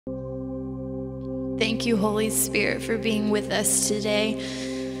Thank you, Holy Spirit, for being with us today.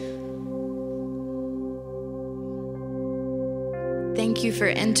 Thank you for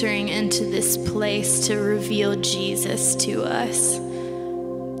entering into this place to reveal Jesus to us.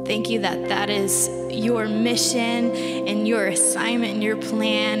 Thank you that that is your mission and your assignment and your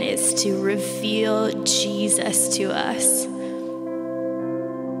plan is to reveal Jesus to us.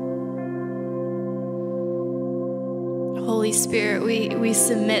 Holy Spirit, we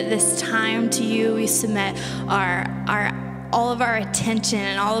submit this time to you. We submit all of our attention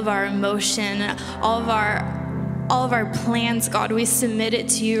and all of our emotion, all of our plans, God. We submit it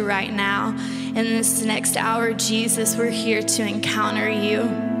to you right now. In this next hour, Jesus, we're here to encounter you.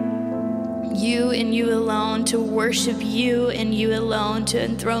 You and you alone, to worship you and you alone, to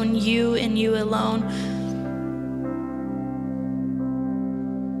enthrone you and you alone.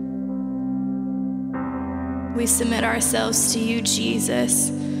 We submit ourselves to you,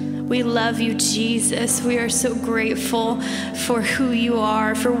 Jesus. We love you, Jesus. We are so grateful for who you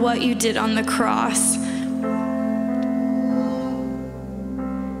are, for what you did on the cross.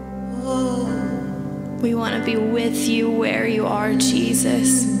 We want to be with you where you are,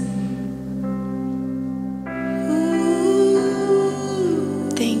 Jesus.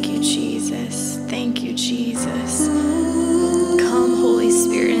 Thank you, Jesus. Thank you, Jesus. Come, Holy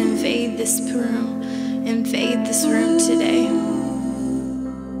Spirit, invade this room. Invade this room today.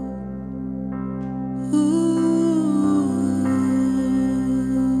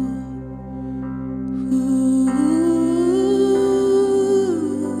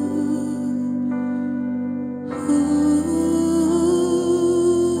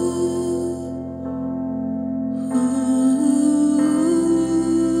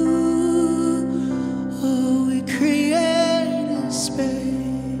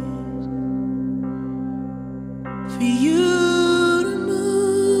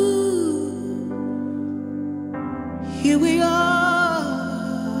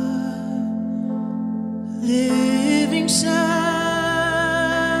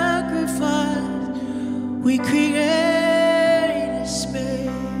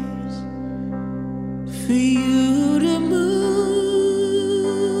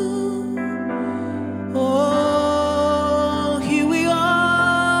 Oh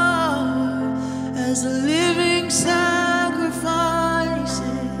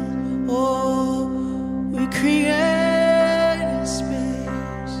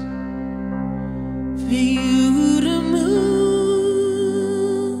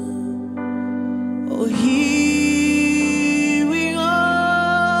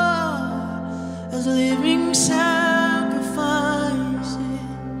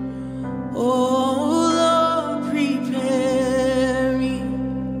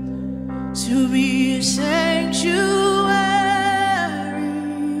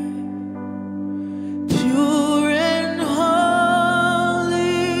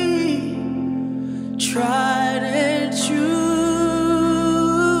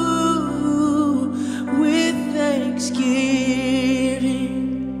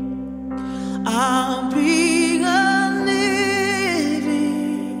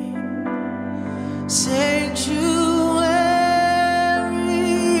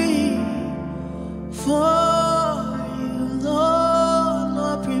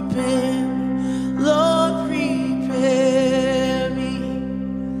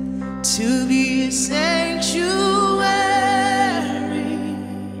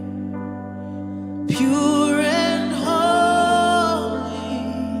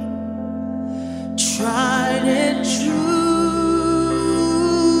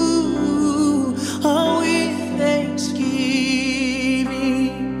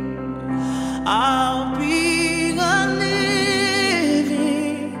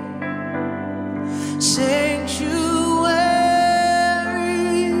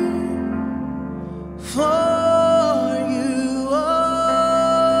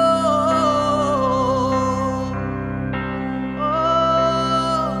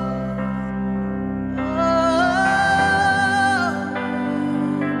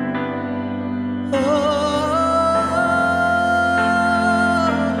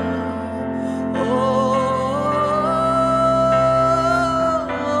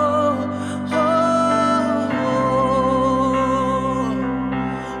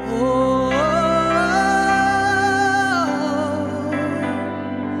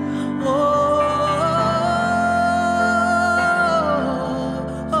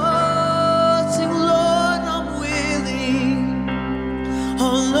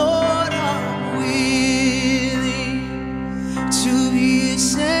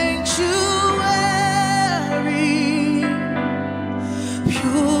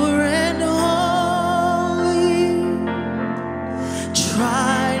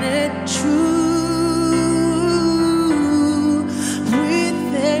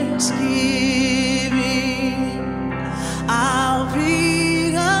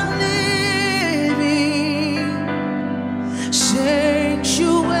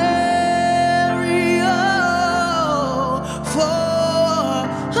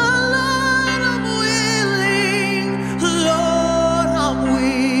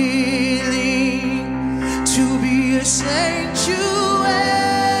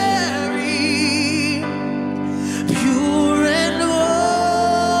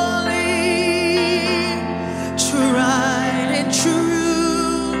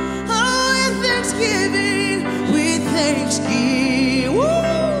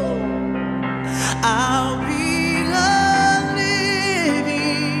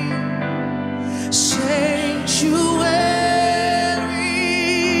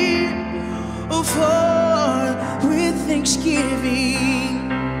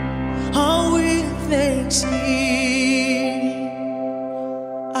thanksgiving,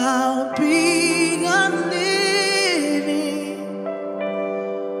 I'll be a living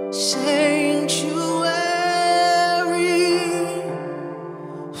sanctuary.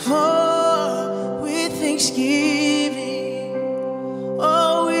 For with thanksgiving,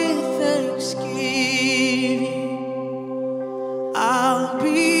 oh, with thanksgiving, I'll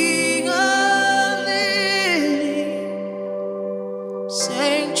be a living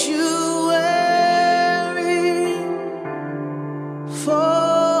sanctuary.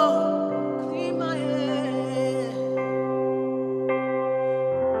 For clean my hands,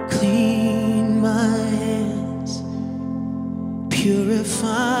 clean my hands,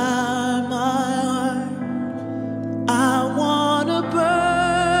 purify my heart. I wanna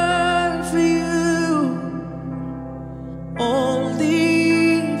burn for you,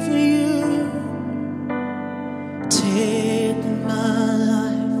 only for you. Take my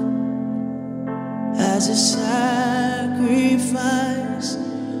life as a sacrifice.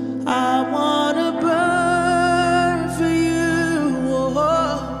 I wanna burn for you,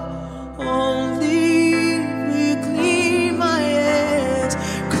 oh, only for you.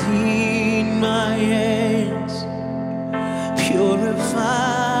 Clean my hands,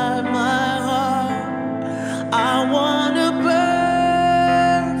 purify my heart. I wanna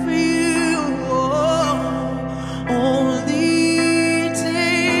burn for you, oh, only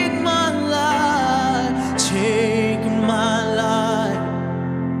take my life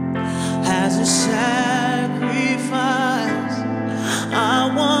as a sacrifice.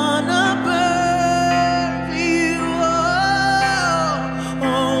 I wanna burn for you, oh,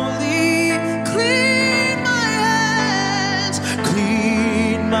 only clean my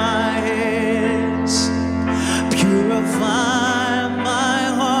hands, purify my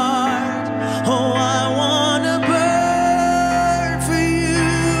heart. Oh, I wanna burn for you,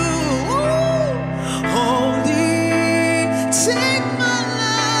 only take my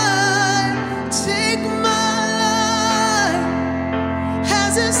life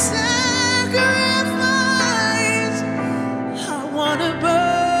as a sacrifice. I wanna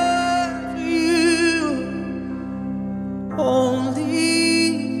burn for you,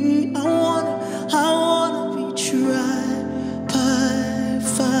 only I wanna be tried by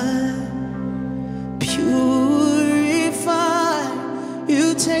fire, purified.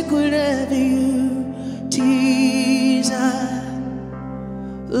 You take whatever you desire.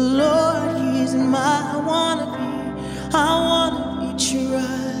 Lord, here's my I wanna be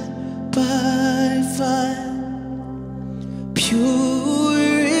tried by fire,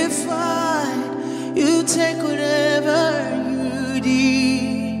 purified. You take whatever you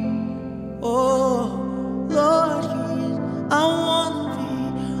need. Oh Lord, I wanna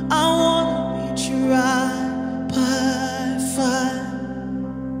be tried by fire,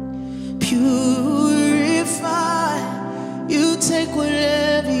 purified. You take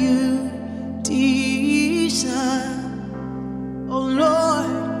whatever you desire. Oh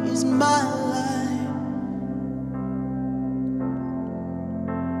Lord, is my life.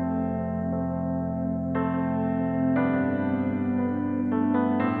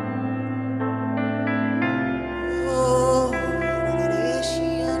 Oh,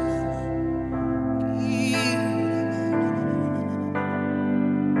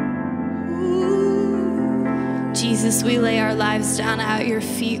 Jesus, we lay our lives down at your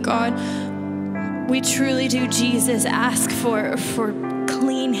feet, God. We truly do, Jesus, ask for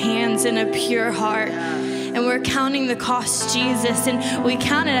clean hands and a pure heart. And we're counting the cost, Jesus, and we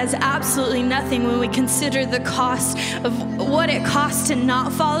count it as absolutely nothing when we consider the cost of what it costs to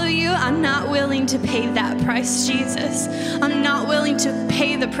not follow you. I'm not willing to pay that price, Jesus. I'm not willing to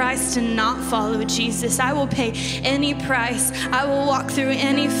pay the price to not follow Jesus. I will pay any price. I will walk through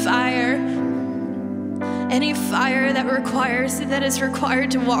any fire that is required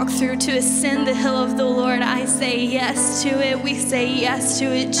to walk through to ascend the hill of the Lord. I say yes to it. We say yes to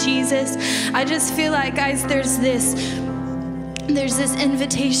it, Jesus. I just feel like, guys, there's this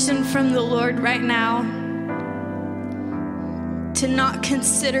invitation from the Lord right now to not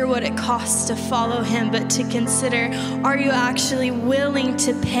consider what it costs to follow him, but to consider, are you actually willing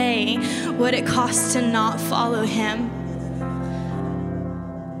to pay what it costs to not follow him?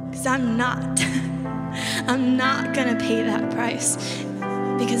 Because I'm not. I'm not gonna pay that price,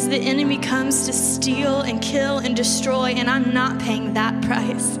 because the enemy comes to steal and kill and destroy, and I'm not paying that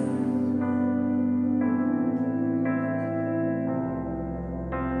price.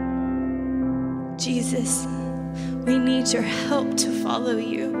 Jesus, we need your help to follow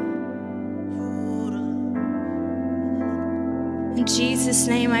you. In Jesus'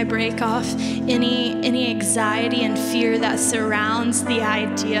 name, I break off any anxiety and fear that surrounds the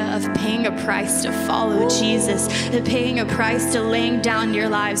idea of paying a price to follow Jesus, of paying a price to laying down your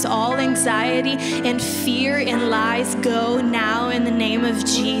lives. All anxiety and fear and lies go now in the name of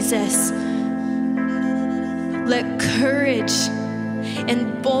Jesus. Let courage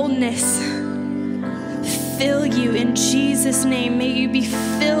and boldness fill you in Jesus' name. May you be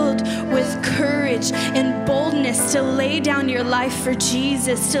filled with courage and boldness to lay down your life for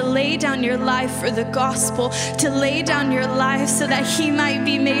Jesus, to lay down your life for the gospel, to lay down your life so that He might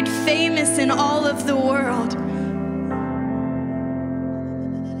be made famous in all of the world.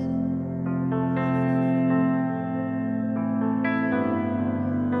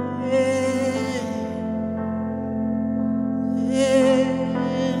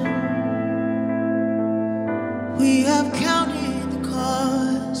 We have counted the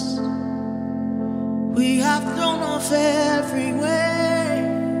cost. We have thrown off every way,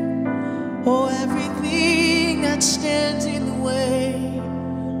 oh, everything that stands in the way.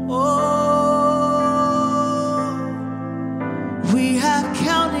 Oh, we have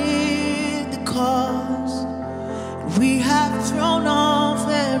counted the cost. We have thrown off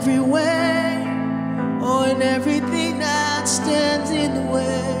every way, oh, and everything that stands in the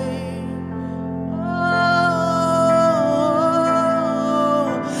way.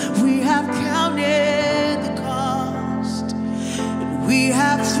 We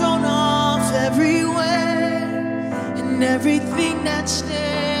have thrown off every way and everything that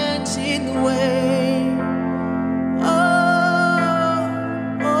stands in the way. Oh,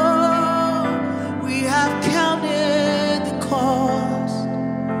 oh, we have counted the cost.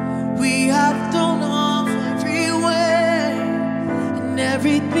 We have thrown off every way and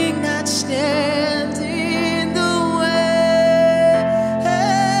everything that stands in the way.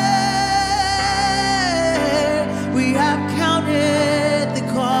 We have counted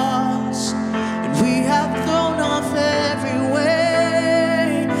cost, and we have thrown off every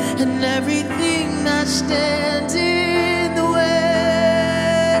way and everything that stands in the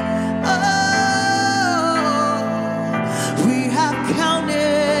way. Oh, we have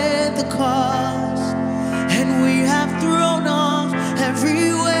counted the cost, and we have thrown off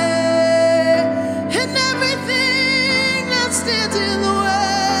every way and everything that stands in the way.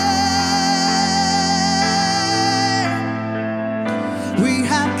 We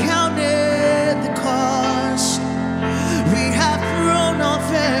have counted the cost. We have thrown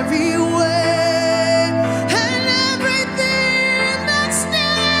off every way and everything that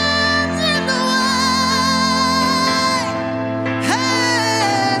stands in the way.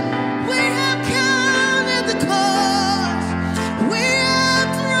 Hey, we have counted the cost. We have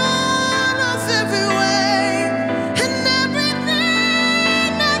thrown off every way and everything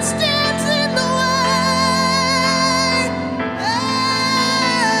that stands in the way.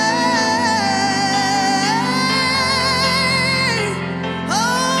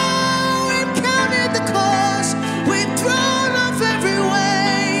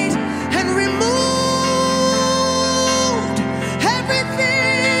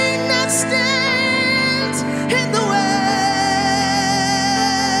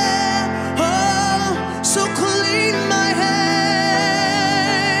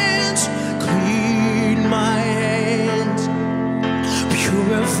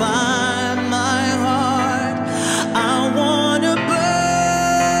 Purify my heart. I wanna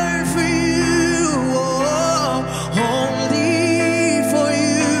burn for you, oh, only for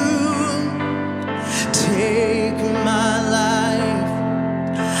you. Take my life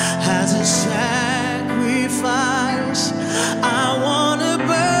as a sacrifice. I wanna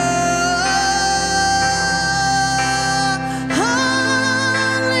burn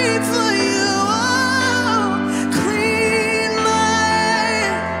only for you.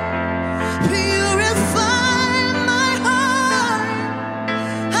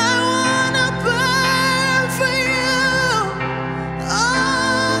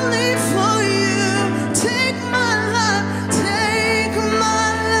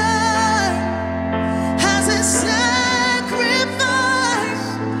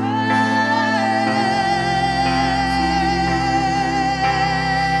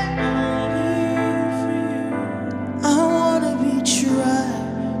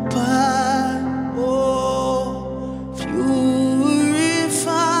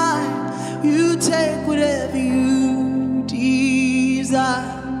 Take whatever you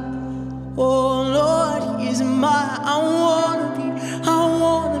desire. Oh Lord, here's my, I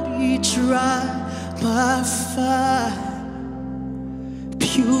wanna be tried by fire.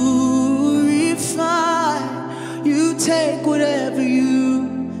 Purify. You take whatever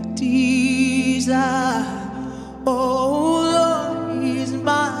you desire. Oh Lord,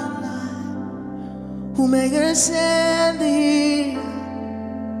 who make us and the hill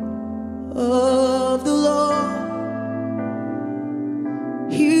of the Lord.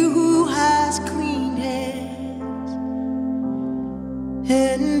 He who has clean hands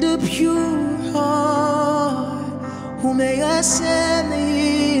and a pure heart, who may ascend the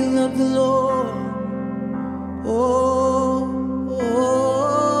hill of the Lord. Oh, oh,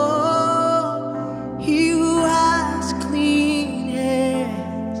 he who has clean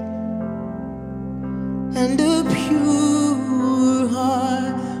hands and a pure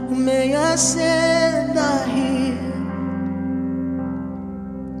heart, who may ascend the hill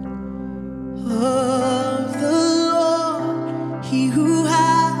of the Lord. He who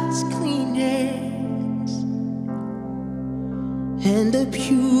has clean hands and a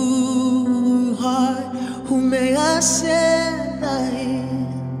pure heart, who may ascend the hill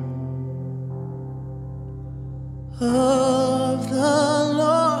of the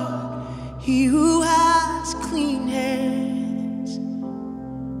Lord. He who has clean hands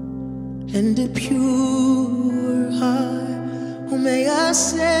and a pure heart, who may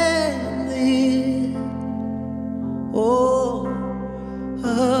ascend the hill, oh,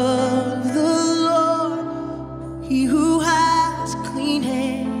 of the Lord. He who has clean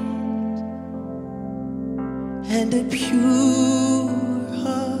hands and a pure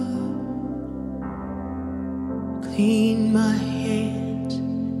heart. Clean my hands,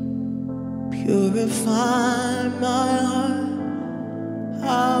 purify my heart. I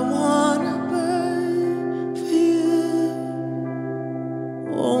wanna burn for you,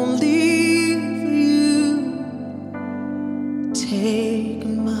 only for you. Take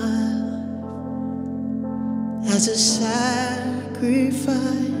my life as a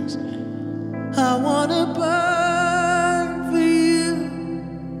sacrifice. I wanna burn for you,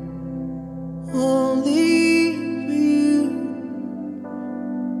 only for you.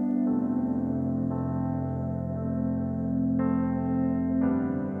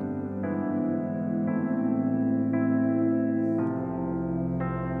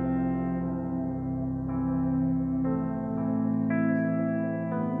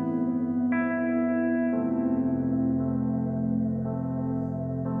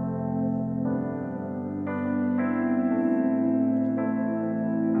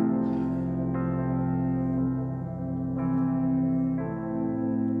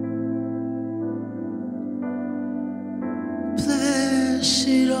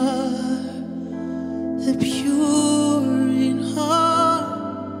 Blessed are the pure in heart,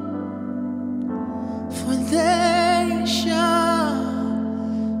 for they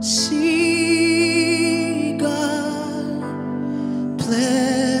shall see God.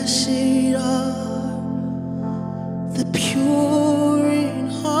 Blessed are the pure in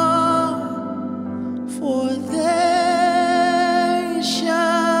heart, for they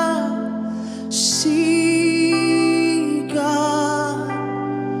shall see.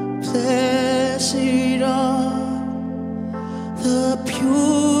 Blessed are the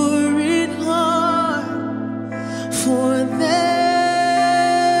pure in heart, for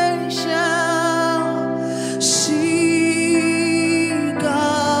they shall see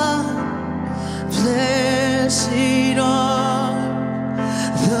God. Blessed are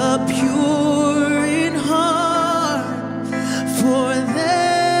the pure in heart, for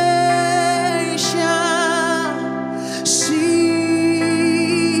they shall see.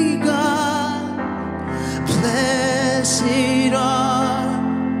 Blessed are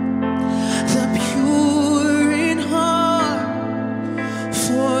the pure in heart,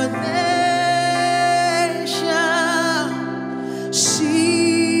 for they shall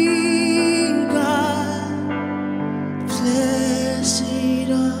see God. Blessed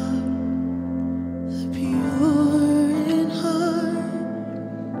are the pure in heart,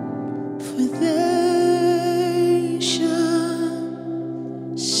 for they shall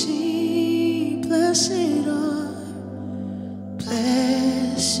see. Blessed are.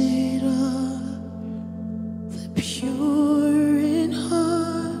 Blessed are the pure in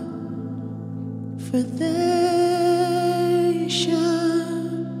heart, for they shall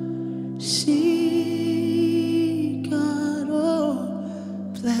see God. Oh,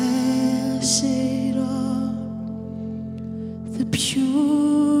 blessed are the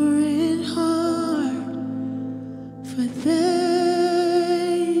pure in heart, for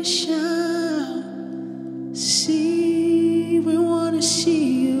they shall see. We want to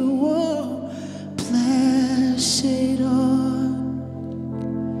see you. Oh, blessed are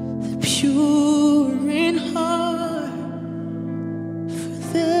the pure in heart, for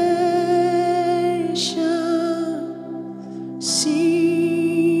they shall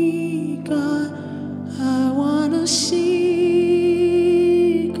see God. I want to see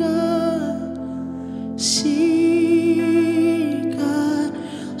God.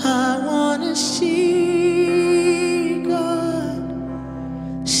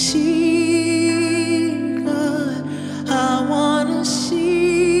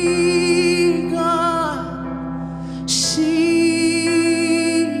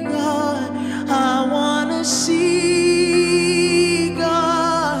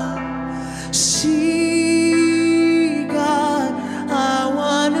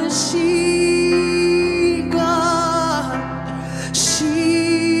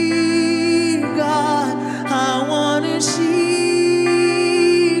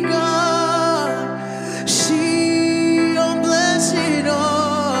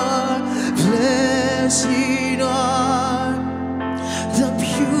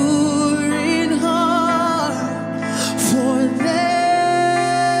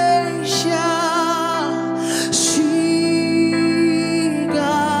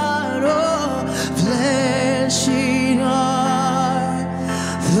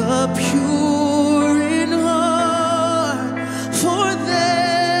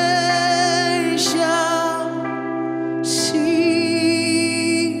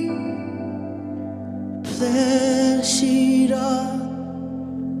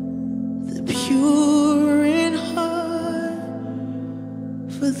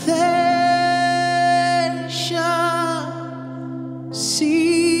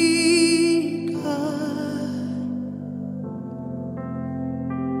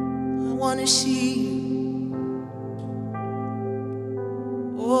 wanna see you.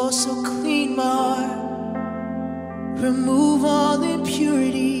 Oh, so clean my heart, remove all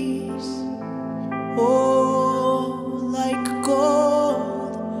impurities. Oh, like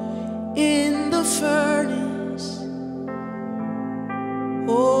gold in the furnace.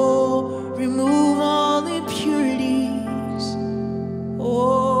 Oh, remove all impurities.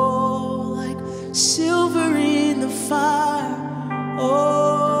 Oh, like silver in the fire.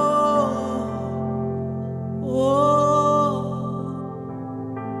 Oh, oh,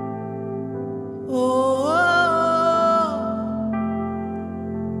 oh,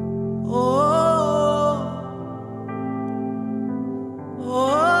 oh,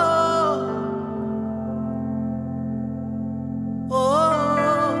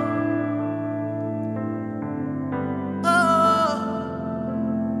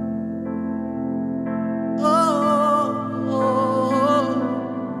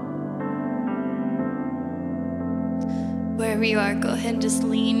 Wherever you are, go ahead and just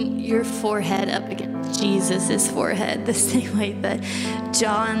lean your forehead up against Jesus' forehead, the same way that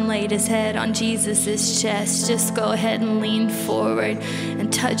John laid his head on Jesus' chest. Just go ahead and lean forward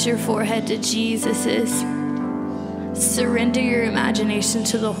and touch your forehead to Jesus's. Surrender your imagination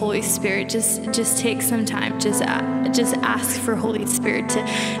to the Holy Spirit. Just take some time. Just ask for Holy Spirit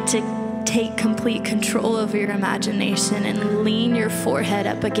to take complete control over your imagination and lean your forehead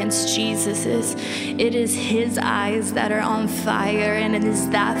up against Jesus's. It is his eyes that are on fire, and it is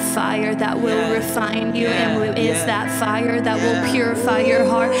that fire that will refine you, and it is that fire that will purify your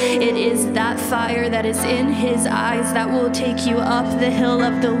heart. It is that fire that is in his eyes that will take you up the hill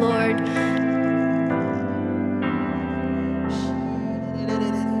of the Lord.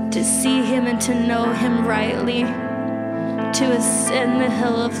 To see him and to know him rightly, to ascend the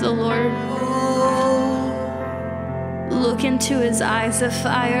hill of the Lord. Look into his eyes of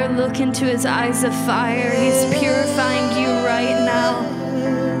fire. Look into his eyes of fire. He's purifying you right now.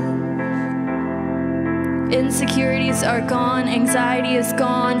 Insecurities are gone. Anxiety is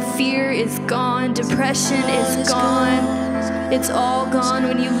gone. Fear is gone. Depression is gone. It's all gone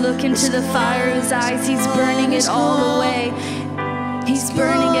when you look into the fire of his eyes. He's burning it all away. He's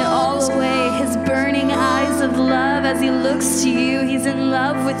burning it all away. His burning eyes of love as he looks to you. He's in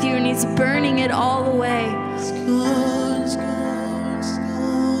love with you and he's burning it all away. it's gone, it's gone, it's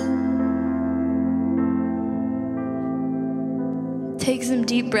gone. Take some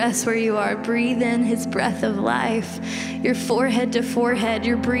deep breaths where you are. Breathe in his breath of life. Your forehead to forehead,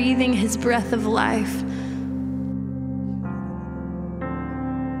 you're breathing his breath of life.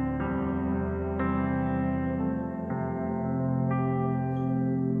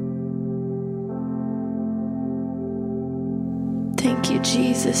 Thank you,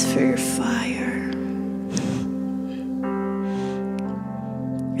 Jesus, for your fire.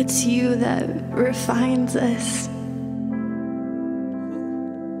 It's you that refines us.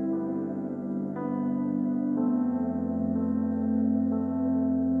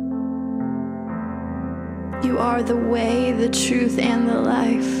 You are the way, the truth, and the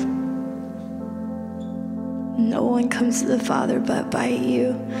life. No one comes to the Father but by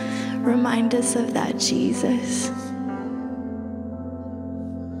you. Remind us of that, Jesus.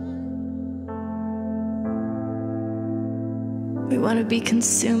 We want to be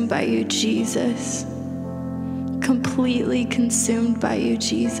consumed by you, Jesus. Completely consumed by you,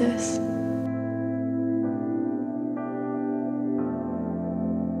 Jesus.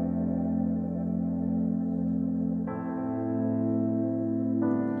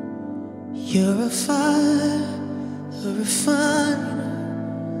 You're a fire, a refiner.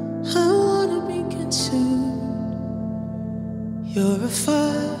 I wanna be consumed. You're a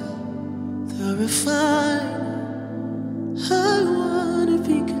fire, the refiner. I wanna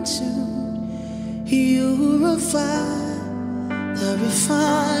be consumed. You're a fire, the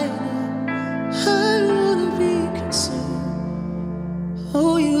refiner. I wanna be consumed.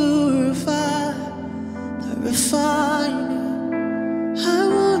 Oh, you're a fire, the refiner.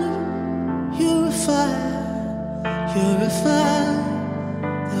 You're a fire, you're a fire,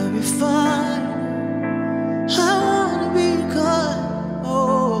 the refiner. I wanna be caught.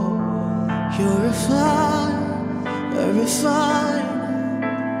 Oh, you're a fire, a refiner.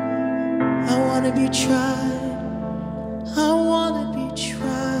 I wanna be tried. I wanna be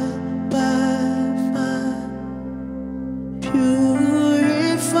tried by fire.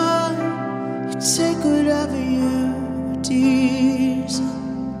 Purify. You take whatever you desire.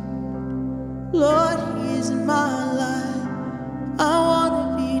 Lord, He's in my life. I wanna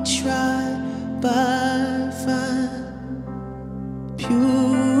be tried by fire.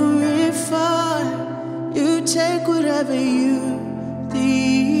 Purify. You take whatever you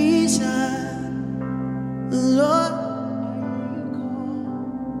desire.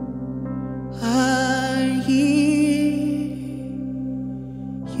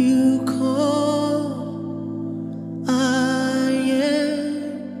 You call, I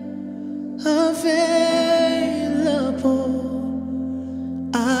am available.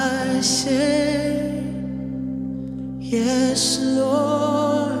 I say, yes,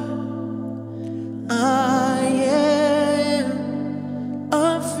 Lord, I am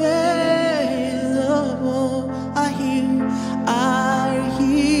available. I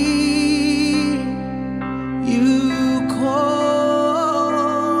hear you call.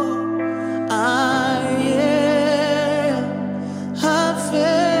 I am available.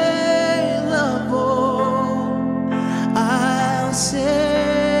 I'll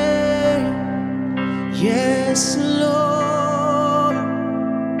say, yes, Lord,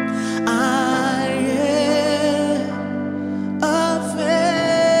 I am available.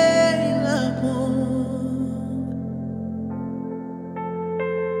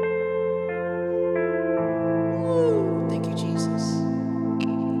 Ooh, thank you, Jesus.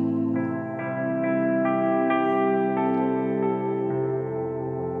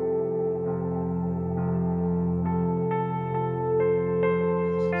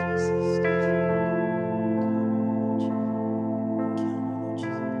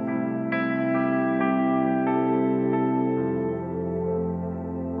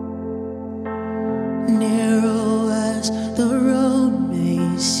 Narrow as the road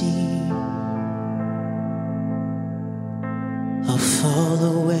may seem, I'll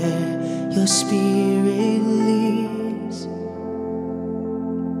follow where your spirit leads.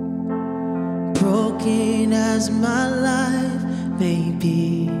 Broken as my life may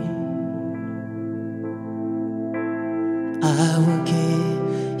be, I will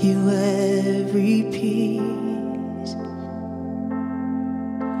give you every piece.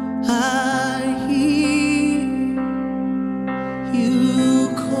 I hear you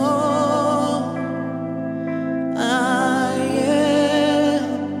call. I am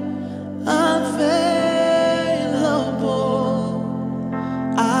available.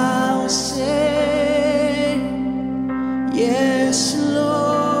 I'll say, yes,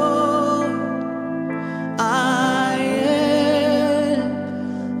 Lord, I am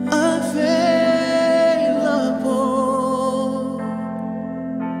available.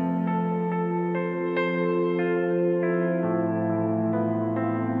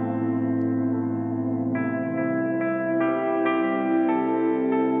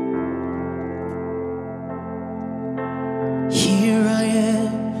 Here I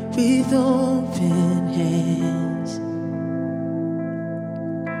am with open hands,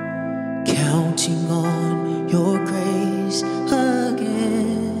 counting on your grace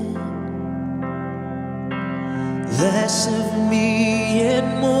again. Less of me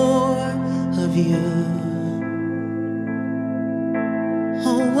and more of you.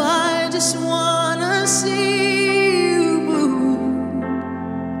 Oh, I just wanna see you move.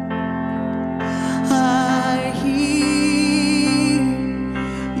 I hear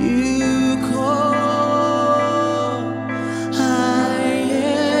you call. I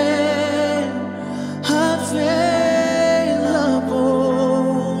am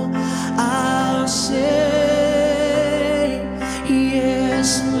available. I'll say,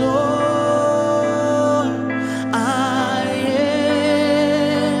 yes, Lord, I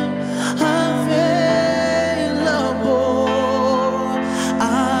am available.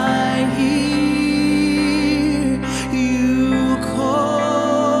 I hear you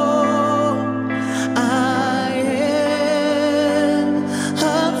call. I am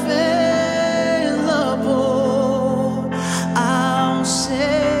available. I'll say,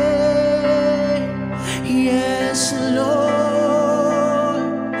 yes,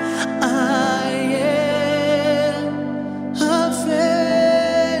 Lord, I am available.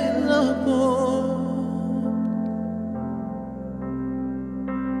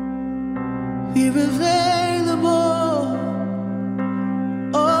 We're available.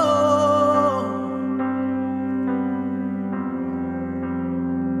 Oh,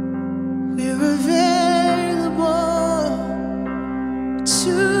 we're available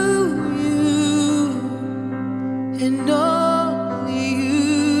to you and only you.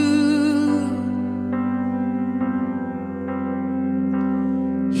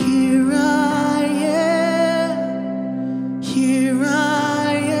 Here I am, here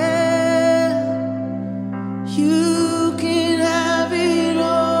I am.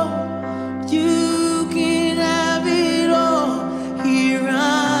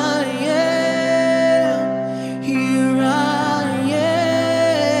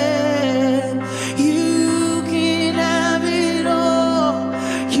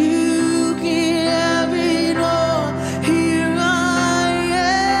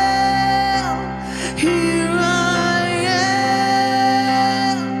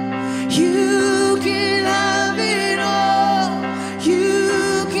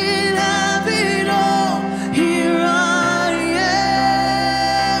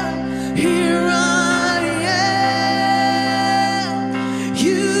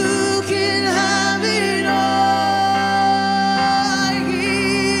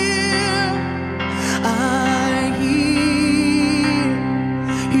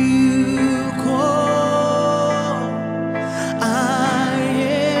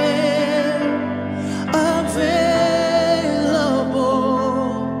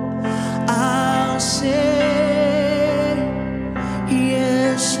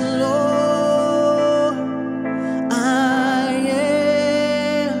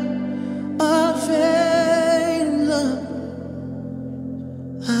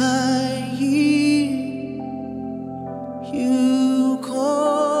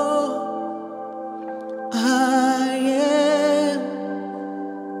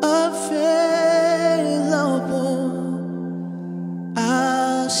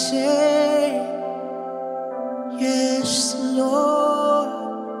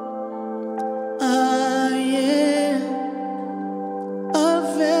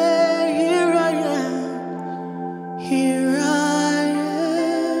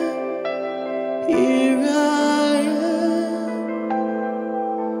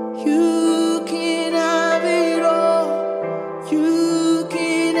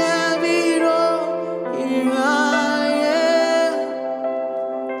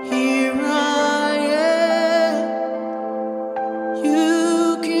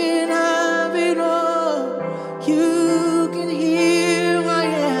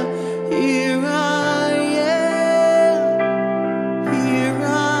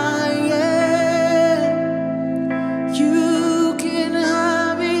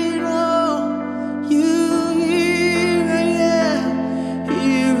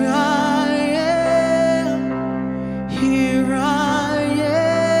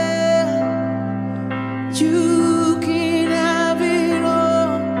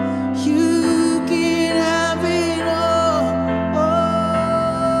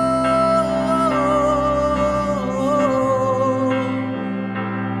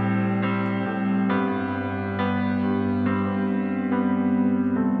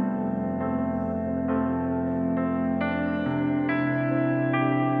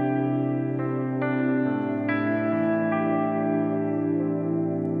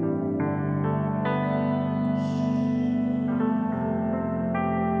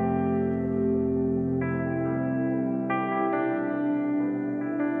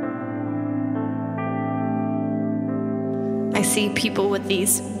 I see people with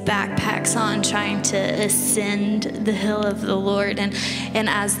these backpacks on trying to ascend the hill of the Lord, and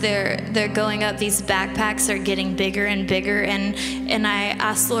as they're going up, these backpacks are getting bigger and bigger, and I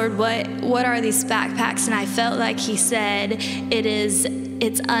asked Lord, what are these backpacks? And I felt like he said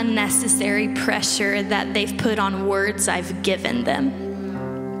it's unnecessary pressure that they've put on words I've given them.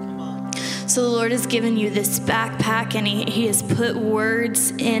 So the Lord has given you this backpack, and he has put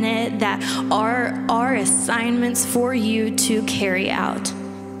words in it that are assignments for you to carry out.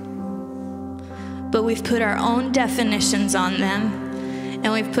 But we've put our own definitions on them,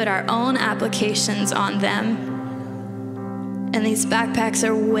 and we've put our own applications on them. And these backpacks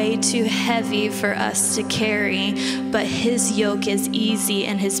are way too heavy for us to carry, but his yoke is easy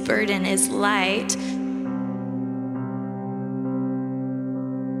and his burden is light.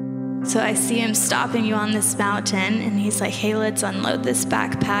 So I see him stopping you on this mountain, and he's like, hey, let's unload this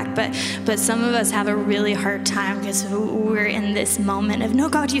backpack. But some of us have a really hard time because we're in this moment of, no,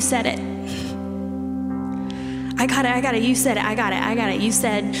 God, you said it. I got it, you said it, I got it. You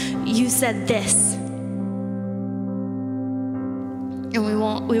said this. And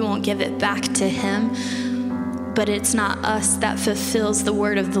we won't give it back to him. But it's not us that fulfills the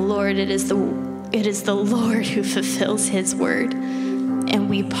word of the Lord. It is the Lord who fulfills his word. And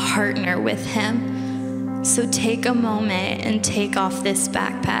we partner with him. So take a moment and take off this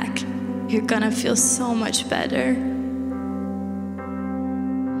backpack. You're gonna feel so much better.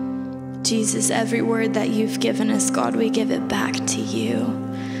 Jesus, every word that you've given us, God, we give it back to you.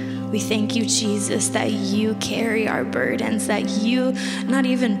 We thank you, Jesus, that you carry our burdens, that you, not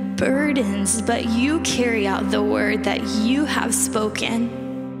even burdens, but you carry out the word that you have spoken.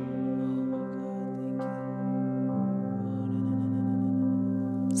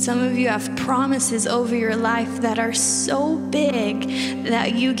 Some of you have promises over your life that are so big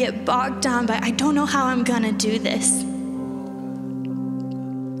that you get bogged down by, I don't know how I'm gonna do this.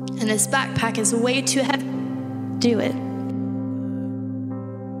 And this backpack is way too heavy. Do it.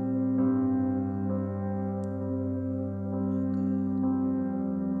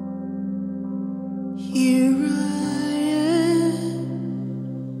 Here I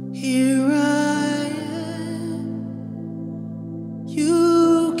am, here I am.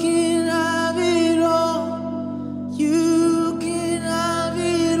 You can have it all, you can have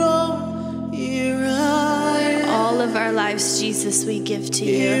it all. Here I am. All of our lives, Jesus, we give to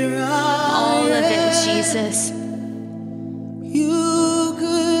you. All of it, Jesus. You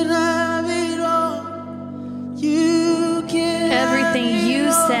could have it all. You can Everything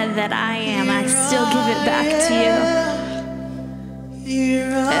you said that I am, I still give it back to you.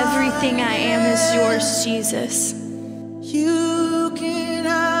 Everything I am is yours, Jesus. You can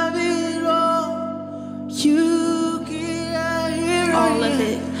have it all. You can have it all of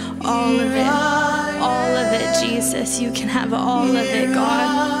it, all of it, all of it, Jesus. You can have all of it,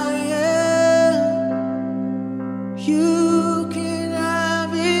 God. You can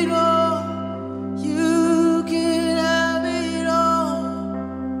have it all. You can have it all.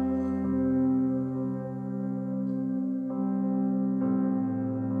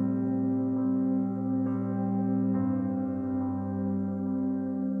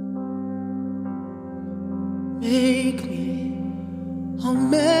 Make me, oh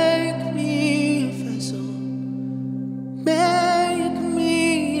make me a vessel. Make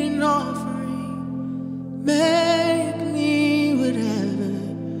me an offering. Make me whatever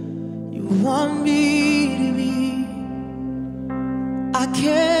you want me to be. I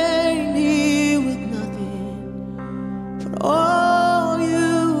came here with nothing, but all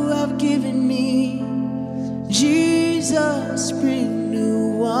you have given me. Jesus, bring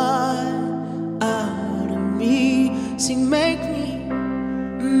new wine out of me. Sing, make me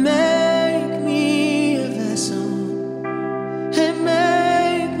a vessel, and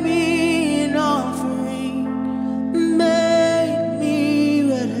make me an offering. Make me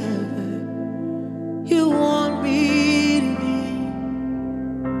whatever you want me to be.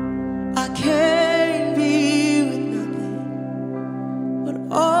 I can't be with nothing, but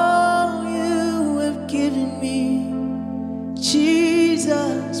all you have given me.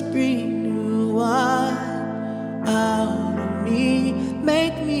 Jesus, bring new wine out of me.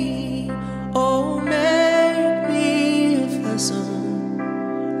 Make me, oh make me a vessel.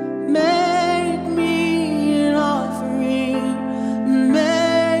 Make me an offering.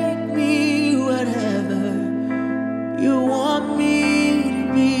 Make me whatever you want me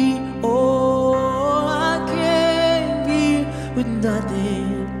to be. Oh, I can't be with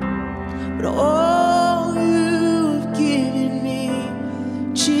nothing, but all you've given me.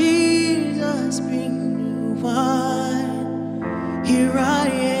 Jesus, bring new wine. Here I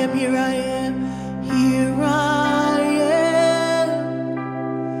am, here I am, here I am.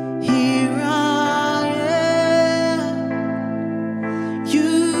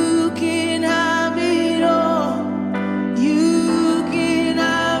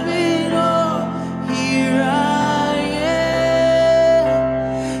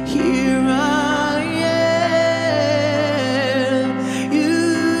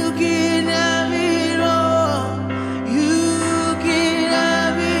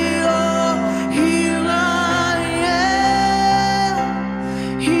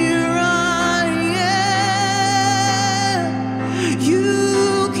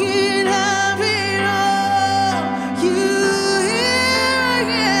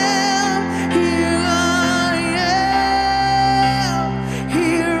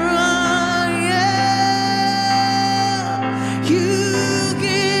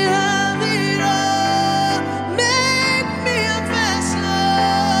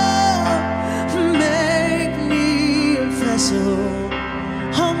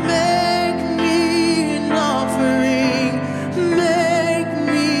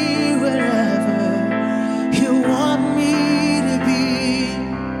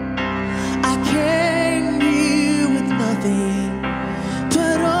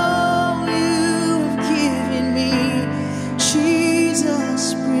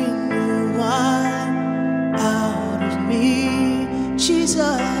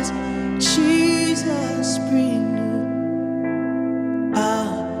 Jesus, bring you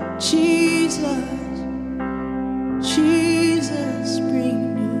out. Jesus, Jesus,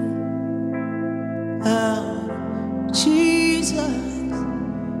 bring you out. Jesus,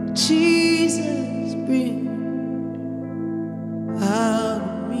 Jesus, bring out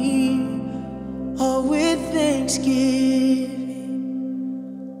of me. Oh, with thanksgiving,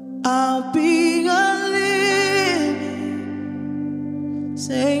 I'll be a living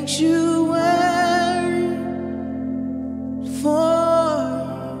sanctuary for you.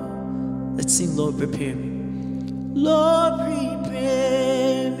 Let's sing, Lord, prepare me. Lord,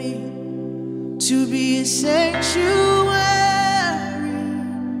 prepare me to be a sanctuary,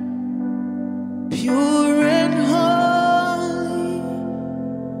 pure and holy,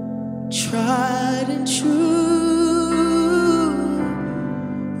 tried and true.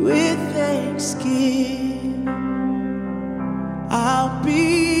 With thanksgiving, I'll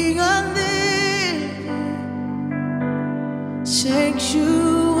be a living sanctuary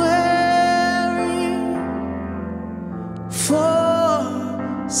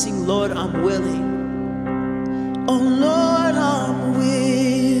for. Sing, Lord, I'm willing. Oh, Lord, I'm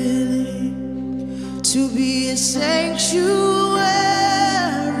willing to be a sanctuary,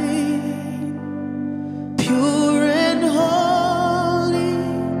 pure and holy,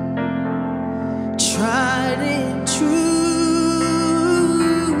 tried and true.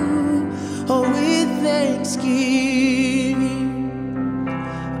 Oh, with thanksgiving,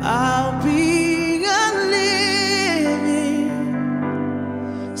 I'll be a living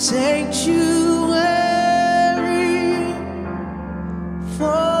sanctuary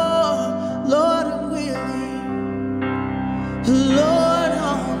for. Lord, I'm willing. Lord,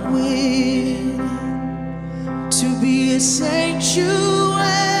 I'm willing to be a sanctuary,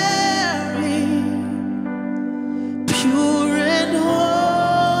 pure and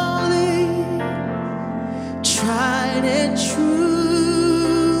holy, tried and true.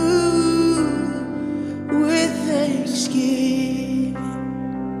 With thanksgiving,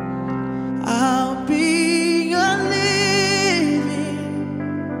 I'll be a living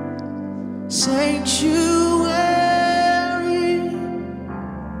sanctuary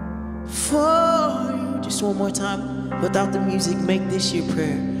for you. Just one more time, without the music, make this your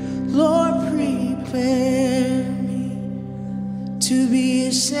prayer. Lord, prepare me to be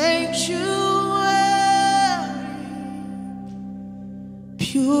a sanctuary,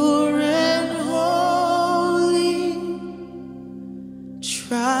 pure and holy,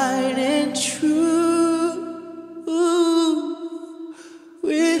 tried and true.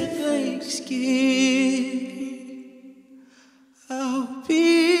 With thanksgiving, I'll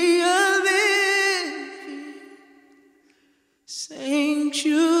be a living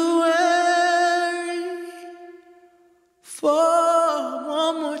sanctuary for.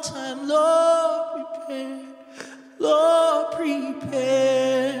 One more time, Lord, prepare. Lord,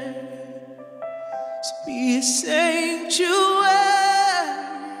 prepare to be a sanctuary,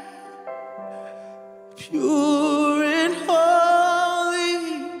 pure and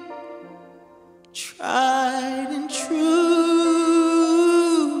holy, tried and true.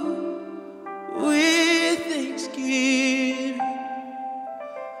 With thanksgiving,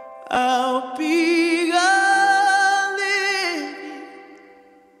 I'll be a living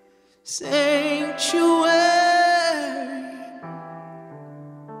sanctuary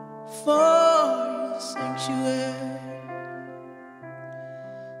for you. Sanctuary,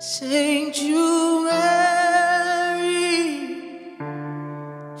 sanctuary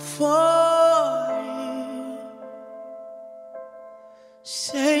for